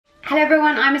Hello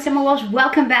everyone, I'm Miss Emma Walsh.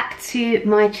 Welcome back to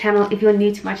my channel. If you're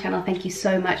new to my channel, thank you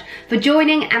so much for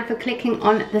joining and for clicking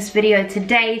on this video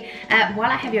today.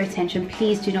 While I have your attention,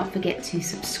 please do not forget to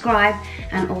subscribe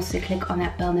and also click on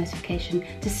that bell notification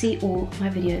to see all my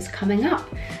videos coming up.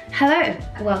 Hello,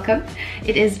 welcome.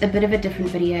 It is a bit of a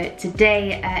different video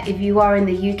today. If you are in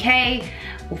the UK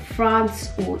or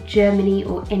France or Germany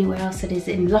or anywhere else that is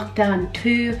in lockdown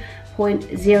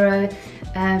 2.0,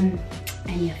 and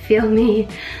you feel me,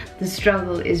 the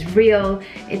struggle is real.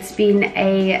 It's been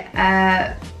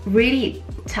a really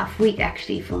tough week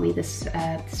actually for me this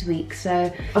week,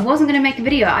 so I wasn't going to make a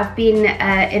video. I've been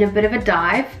in a bit of a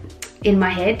dive in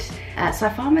my head, so I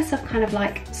found myself kind of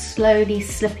like slowly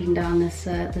slipping down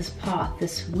this path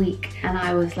this week, and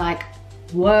I was like,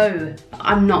 whoa,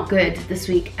 I'm not good this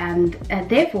week, and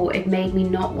therefore it made me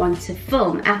not want to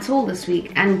film at all this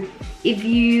week. And if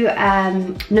you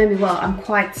know me well, I'm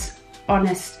quite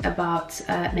honest about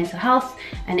mental health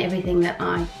and everything that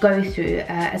I go through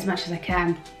as much as I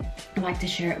can. I like to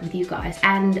share it with you guys,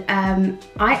 and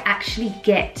I actually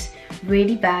get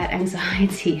really bad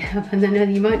anxiety, and I know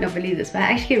you might not believe this, but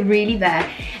I actually get really bad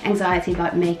anxiety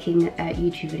about making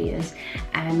YouTube videos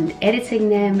and editing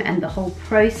them, and the whole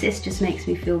process just makes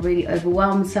me feel really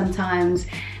overwhelmed sometimes.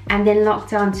 And then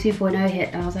lockdown 2.0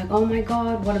 hit, and I was like, oh my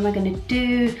god, what am I gonna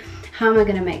do? How am I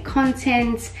gonna make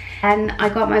content? And I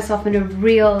got myself in a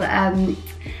real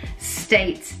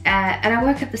state, and I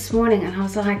woke up this morning and I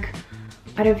was like,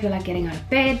 I don't feel like getting out of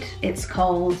bed, it's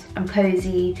cold, I'm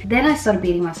cozy. Then I started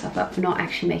beating myself up for not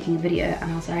actually making a video,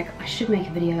 and I was like, I should make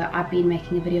a video. I've been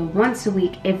making a video once a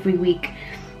week, every week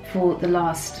for the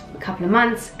last couple of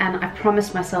months, and I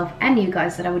promised myself and you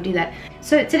guys that I would do that.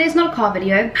 So today's not a car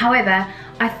video. However,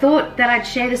 I thought that I'd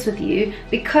share this with you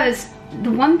because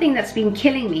the one thing that's been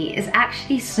killing me is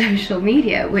actually social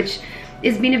media, which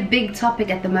has been a big topic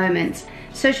at the moment.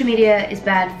 Social media is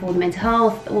bad for the mental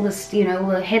health, all this, you know, all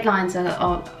the headlines that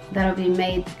are being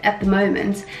made at the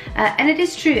moment, and it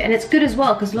is true, and it's good as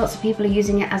well because lots of people are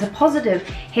using it as a positive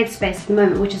headspace at the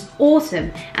moment, which is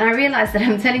awesome. And I realize that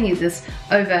I'm telling you this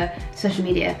over social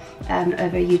media,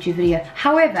 over a YouTube video.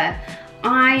 However,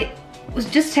 I was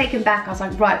just taken back. I was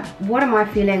like, right, what am I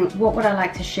feeling? What would I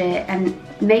like to share? And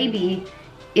maybe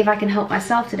if I can help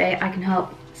myself today, I can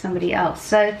help somebody else.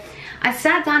 So I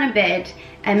sat down in bed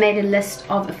and made a list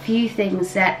of a few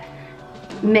things that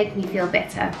make me feel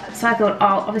better. So I thought,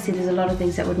 oh, obviously there's a lot of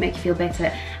things that would make you feel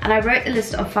better, and I wrote a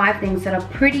list of 5 things that are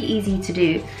pretty easy to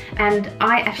do. And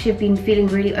I actually have been feeling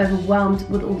really overwhelmed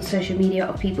with all the social media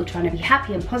of people trying to be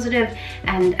happy and positive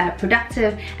and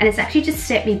productive, and it's actually just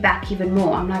set me back even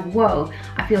more. I'm like, whoa,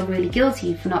 I feel really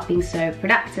guilty for not being so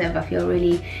productive. I feel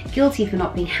really guilty for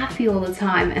not being happy all the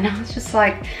time, and I was just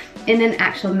like in an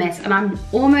actual mess. And I'm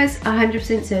almost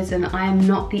 100% certain I am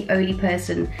not the only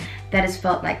person that has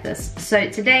felt like this. So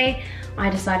today I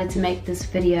decided to make this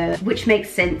video, which makes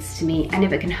sense to me, and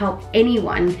if it can help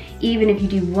anyone, even if you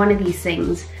do one of these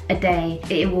things a day,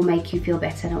 it will make you feel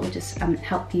better, and it will just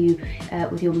help you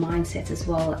with your mindset as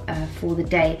well for the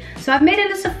day. So I've made a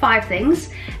list of 5 things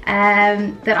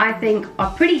that I think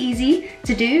are pretty easy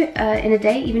to do in a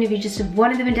day. Even if you just do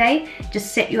one of them a day,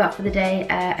 just set you up for the day,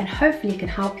 and hopefully it can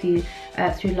help you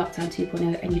through lockdown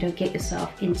 2.0, and you don't get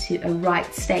yourself into a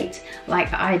right state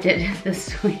like I did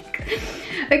this week.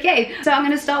 Okay, so I'm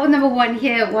going to start with number 1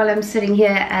 here while I'm sitting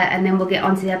here, and then we'll get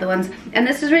on to the other ones. And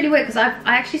this is really weird because I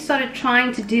actually started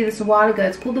trying to do this a while ago.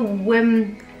 It's called the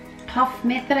Wim Hof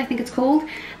method, I think it's called,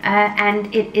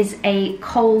 and it is a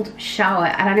cold shower.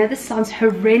 And I know this sounds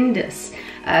horrendous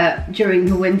during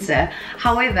the winter.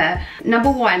 However, number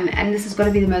 1, and this is going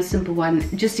to be the most simple one,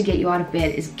 just to get you out of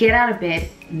bed, is get out of bed,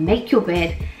 make your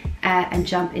bed, and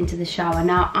jump into the shower.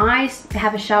 Now I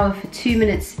have a shower for 2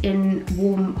 minutes in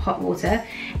warm hot water,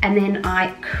 and then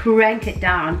I crank it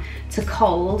down to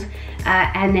cold,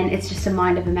 and then it's just a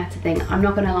mind over matter thing. I'm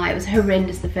not gonna lie, it was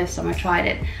horrendous the first time I tried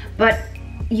it, but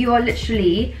you are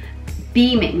literally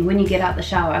beaming when you get out the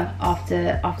shower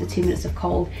after 2 minutes of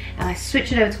cold. And I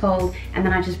switch it over to cold, and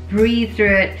then I just breathe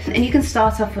through it. And you can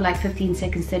start off for like 15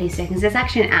 seconds, 30 seconds. There's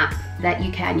actually an app that you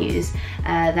can use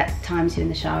that times you in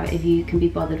the shower, if you can be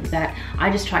bothered with that. I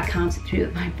just try to count it through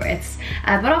with my breaths,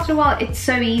 but after a while it's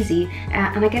so easy,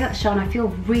 and I get out the shower and I feel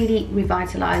really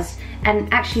revitalized,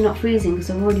 and actually not freezing because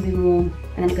I've already been warm,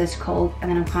 and then it goes to cold, and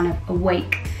then I'm kind of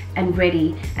awake and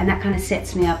ready, and that kind of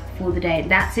sets me up for the day.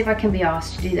 That's if I can be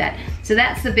asked to do that. So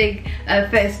that's the big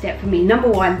first step for me. Number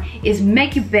 1 is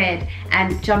make your bed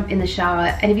and jump in the shower,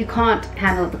 and if you can't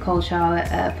handle the cold shower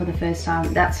for the first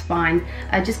time, that's fine.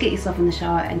 Just get yourself in the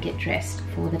shower and get dressed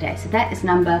for the day. So that is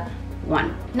number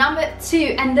one. Number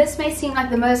two, and this may seem like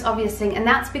the most obvious thing, and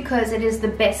that's because it is the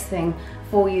best thing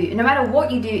for you. No matter what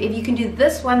you do, if you can do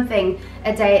this one thing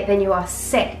a day, then you are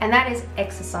set, and that is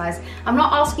exercise. I'm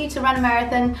not asking you to run a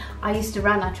marathon. I used to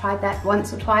run, I tried that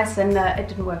once or twice, and it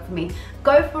didn't work for me.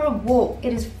 Go for a walk.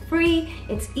 It is free,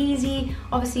 it's easy,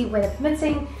 obviously weather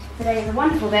permitting. Today is a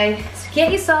wonderful day, so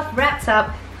get yourself wrapped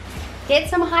up, get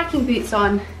some hiking boots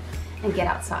on, and get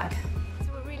outside. So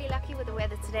we're really lucky with the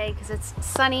weather today because it's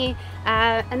sunny,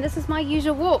 and this is my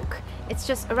usual walk. It's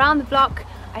just around the block.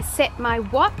 I set my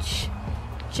watch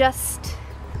just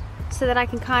so that I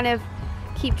can kind of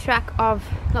keep track of,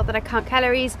 not that I count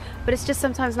calories, but it's just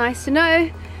sometimes nice to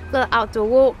know, a little outdoor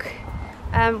walk,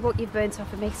 what you've burnt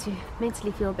off. It makes you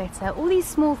mentally feel better. All these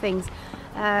small things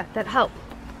that help.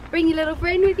 Bring your little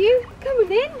friend with you, come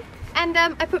on in. And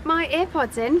I put my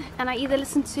AirPods in and I either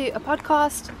listen to a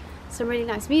podcast, some really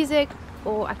nice music,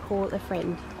 or I call a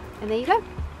friend. And there you go.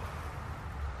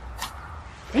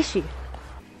 Issue.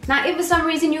 Now, if for some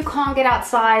reason you can't get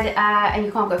outside and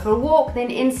you can't go for a walk, then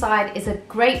inside is a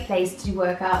great place to do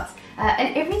workouts.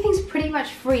 And everything's pretty much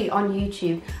free on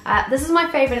YouTube. This is my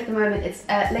favorite at the moment. It's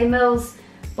Les Mills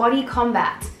Body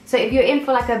Combat. So if you're in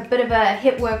for like a bit of a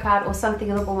hip workout or something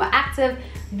a little more active,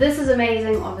 this is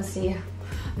amazing. Obviously,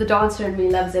 the dancer in me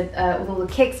loves it with all the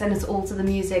kicks, and it's all to the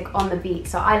music on the beat,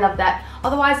 so I love that.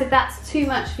 Otherwise, if that's too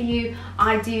much for you,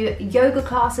 I do yoga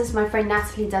classes. My friend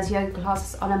Natalie does yoga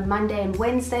classes on a Monday and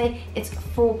Wednesday. It's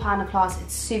 £4 a class.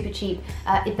 It's super cheap.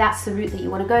 If that's the route that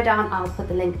you want to go down, I'll put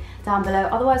the link down below.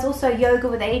 Otherwise, also Yoga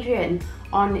with Adrian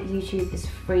on YouTube is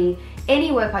free.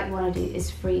 Any workout you want to do is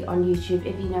free on YouTube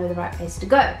if you know the right place to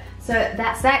go. So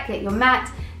that's that. Get your mat,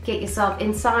 get yourself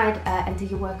inside, and do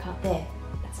your workout there.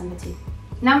 That's number two.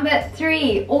 Number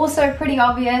three, also pretty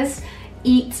obvious,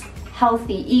 eat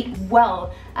healthy, eat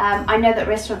well. I know that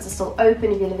restaurants are still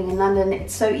open if you're living in London.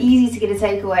 It's so easy to get a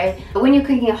takeaway, but when you're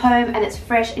cooking at home and it's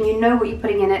fresh and you know what you're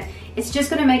putting in it, it's just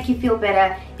gonna make you feel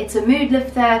better. It's a mood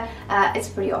lifter. It's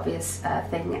a pretty obvious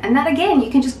thing. And that, again,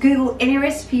 you can just Google any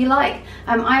recipe you like.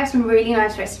 I have some really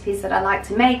nice recipes that I like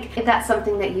to make. If that's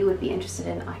something that you would be interested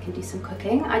in, I can do some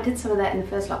cooking. I did some of that in the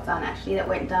first lockdown, actually. That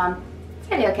went down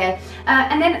really okay.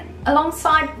 And then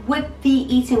alongside with the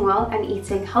eating well and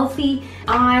eating healthy,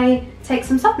 I take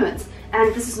some supplements.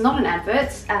 And this is not an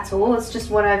advert at all, it's just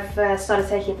what I've started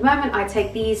taking at the moment. I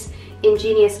take these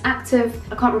Ingenious Active.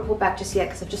 I can't report back just yet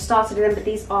because I've just started them, but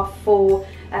these are for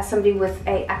somebody with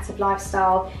an active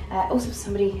lifestyle, also for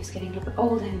somebody who's getting a little bit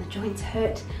older and the joints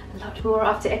hurt a lot more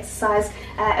after exercise,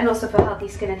 and also for healthy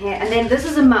skin and hair. And then this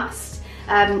is a must.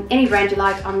 Any brand you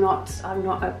like. I'm not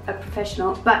a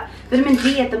professional, but vitamin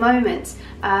D at the moment,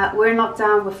 we're in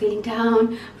lockdown, we're feeling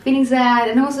down, we're feeling sad,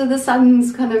 and also the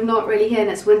sun's kind of not really here and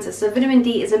it's winter, so vitamin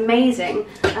D is amazing.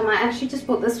 I actually just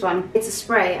bought this one. It's a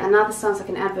spray, and now this sounds like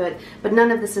an advert, but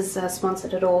none of this is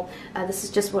sponsored at all. This is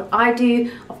just what I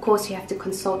do. Of course, you have to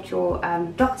consult your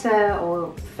doctor or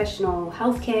professional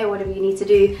healthcare, whatever you need to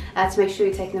do to make sure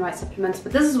you're taking the right supplements,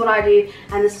 but this is what I do,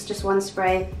 and this is just one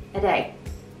spray a day.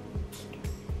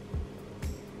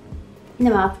 In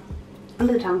the mouth,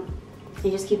 under the tongue, you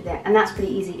just keep it there, and that's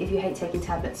pretty easy if you hate taking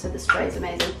tablets, so the spray is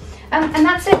amazing. And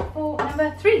that's it for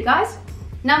number three, guys.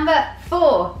 Number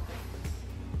four,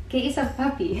 get yourself a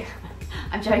puppy.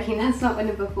 I'm joking, that's not what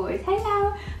number four is.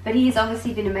 Hello! But he's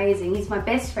obviously been amazing. He's my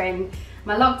best friend,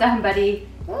 my lockdown buddy.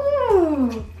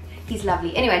 Ooh, he's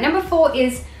lovely. Anyway, number four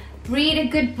is read a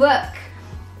good book.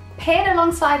 Paired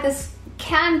alongside this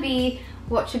can be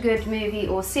watch a good movie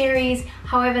or series.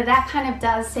 However, that kind of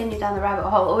does send you down the rabbit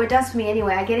hole, or it does for me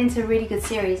anyway. I get into a really good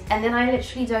series and then I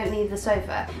literally don't leave the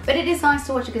sofa. But it is nice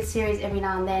to watch a good series every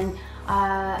now and then.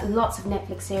 Lots of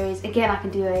Netflix series. Again, I can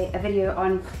do a video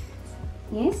on,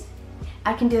 yes?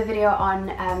 I can do a video on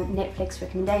Netflix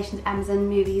recommendations, Amazon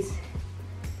movies.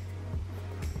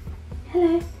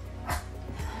 Hello.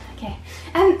 Okay.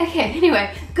 Okay,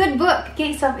 anyway, good book.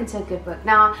 Get yourself into a good book.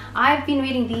 Now, I've been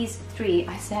reading these three.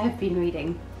 I say I've been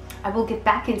reading. I will get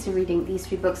back into reading these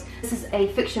three books. This is a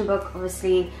fiction book,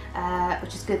 obviously,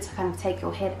 which is good to kind of take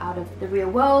your head out of the real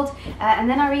world. And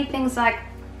then I read things like,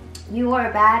 You Are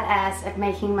a Badass at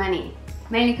Making Money.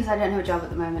 Mainly because I don't have a job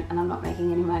at the moment and I'm not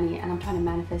making any money and I'm trying to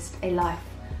manifest a life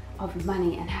of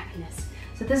money and happiness.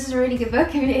 So this is a really good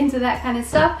book if you're into that kind of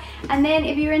stuff. And then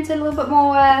if you're into a little bit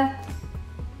more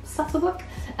subtle book,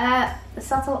 The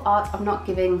Subtle Art of Not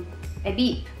Giving a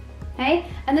Beep. Hey?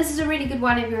 And this is a really good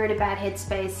one if you're in a bad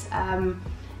headspace.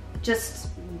 Just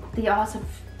the art of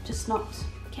just not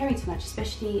caring too much,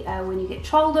 especially when you get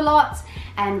trolled a lot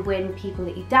and when people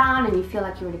let you down and you feel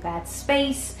like you're in a bad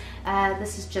space.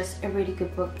 This is just a really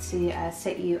good book to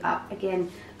set you up again,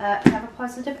 have a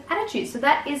positive attitude. So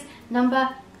that is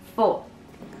number 4.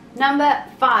 Number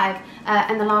 5,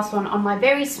 and the last one on my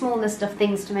very small list of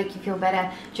things to make you feel better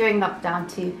during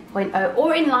lockdown 2.0,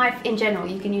 or in life in general.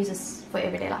 You can use this for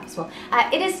everyday life as well.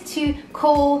 It is to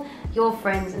call your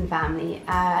friends and family,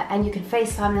 and you can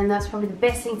FaceTime, and that's probably the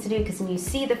best thing to do, because then you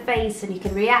see the face and you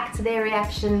can react to their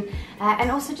reaction, and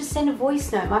also just send a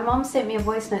voice note. My mom sent me a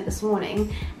voice note this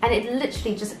morning and it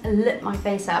literally just lit my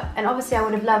face up, and obviously I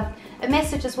would have loved a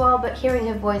message as well, but hearing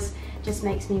her voice just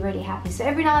makes me really happy. So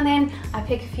every now and then I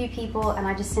pick a few people and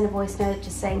I just send a voice note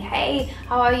just saying, hey,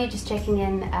 how are you, just checking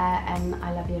in, and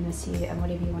I love you and miss you, and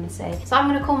whatever you want to say. So I'm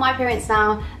going to call my parents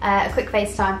now, a quick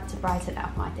FaceTime to brighten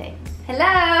up my day.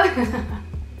 Hello.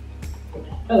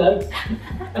 Hello.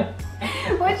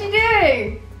 What'd you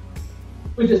do?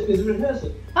 We're just busy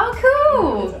rehearsing. Oh,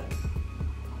 cool.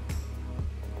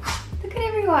 Look at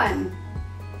everyone.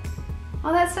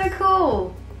 Oh, that's so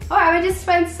cool. Alright, we're just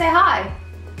supposed to say hi.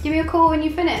 Give me a call when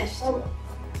you finished. Oh,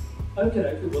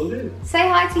 okay, will do. Say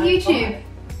hi to YouTube.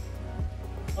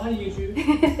 Hi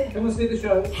YouTube. Come and see the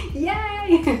show.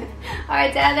 Yay!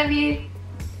 Alright, Dad, I love you.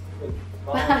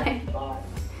 Bye. Bye. Bye.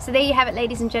 So there you have it,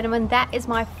 ladies and gentlemen. That is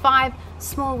my 5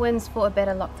 small wins for a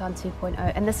better lockdown 2.0.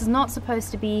 And this is not supposed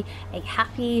to be a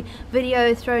happy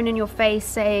video thrown in your face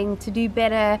saying to do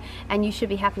better and you should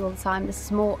be happy all the time. This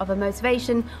is more of a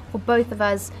motivation for both of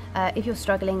us, if you're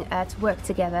struggling, to work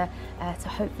together to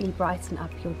hopefully brighten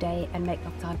up your day and make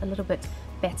lockdown a little bit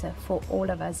better for all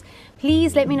of us.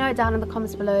 Please let me know down in the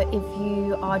comments below if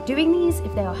you are doing these,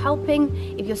 if they are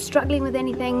helping, if you're struggling with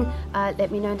anything,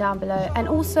 let me know down below, and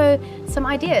also some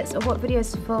ideas of what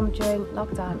videos to film during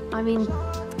lockdown. I mean,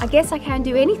 I guess I can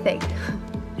do anything.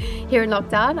 Here in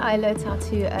lockdown, I learned how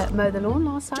to mow the lawn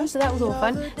last time, so that was all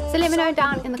fun. So let me know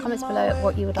down in the comments below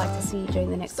what you would like to see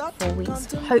during the next 4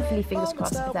 weeks. Hopefully, fingers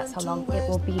crossed, if that's how long it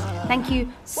will be. Thank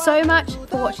you so much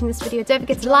for watching this video. Don't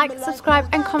forget to like, subscribe,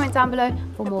 and comment down below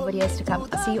for more videos to come.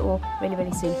 I'll see you all really,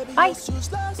 really soon. Bye!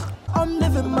 I'm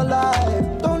living my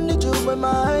life, don't need to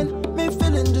remind me,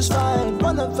 feeling just fine,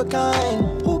 one of a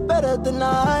kind, who better than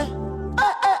I?